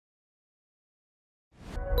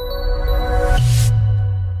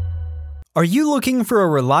Are you looking for a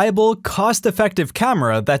reliable, cost-effective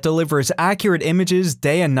camera that delivers accurate images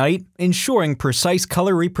day and night, ensuring precise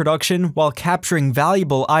color reproduction while capturing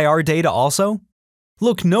valuable IR data also?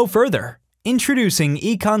 Look no further. Introducing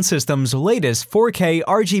Econ Systems' latest 4K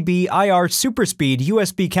RGB-IR superspeed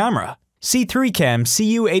USB camera, C3cam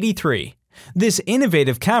CU83. This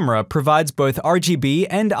innovative camera provides both RGB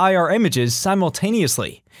and IR images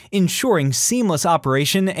simultaneously, ensuring seamless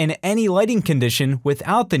operation in any lighting condition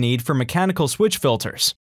without the need for mechanical switch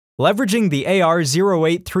filters. Leveraging the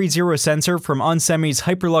AR0830 sensor from onsemi's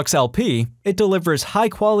Hyperlux LP, it delivers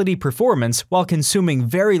high-quality performance while consuming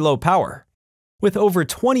very low power. With over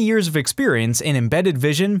 20 years of experience in embedded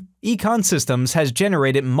vision, Econ Systems has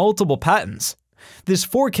generated multiple patents. This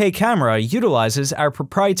 4K camera utilizes our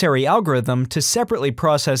proprietary algorithm to separately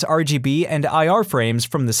process RGB and IR frames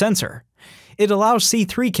from the sensor. It allows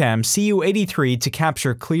C3cam CU83 to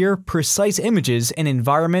capture clear, precise images in an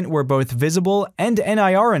environment where both visible and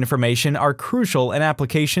NIR information are crucial in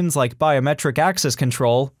applications like biometric access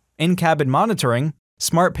control, in-cabin monitoring,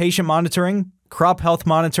 smart patient monitoring, crop health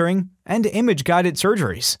monitoring, and image-guided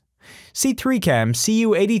surgeries. C3cam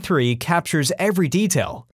CU83 captures every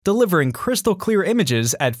detail, delivering crystal-clear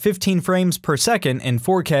images at 15 frames per second in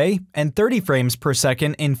 4K and 30 frames per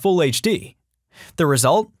second in Full HD. The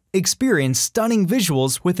result? Experience stunning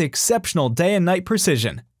visuals with exceptional day and night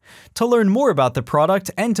precision. To learn more about the product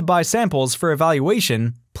and to buy samples for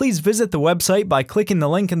evaluation, please visit the website by clicking the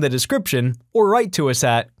link in the description or write to us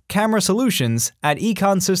at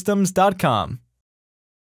camerasolutions@econsystems.com.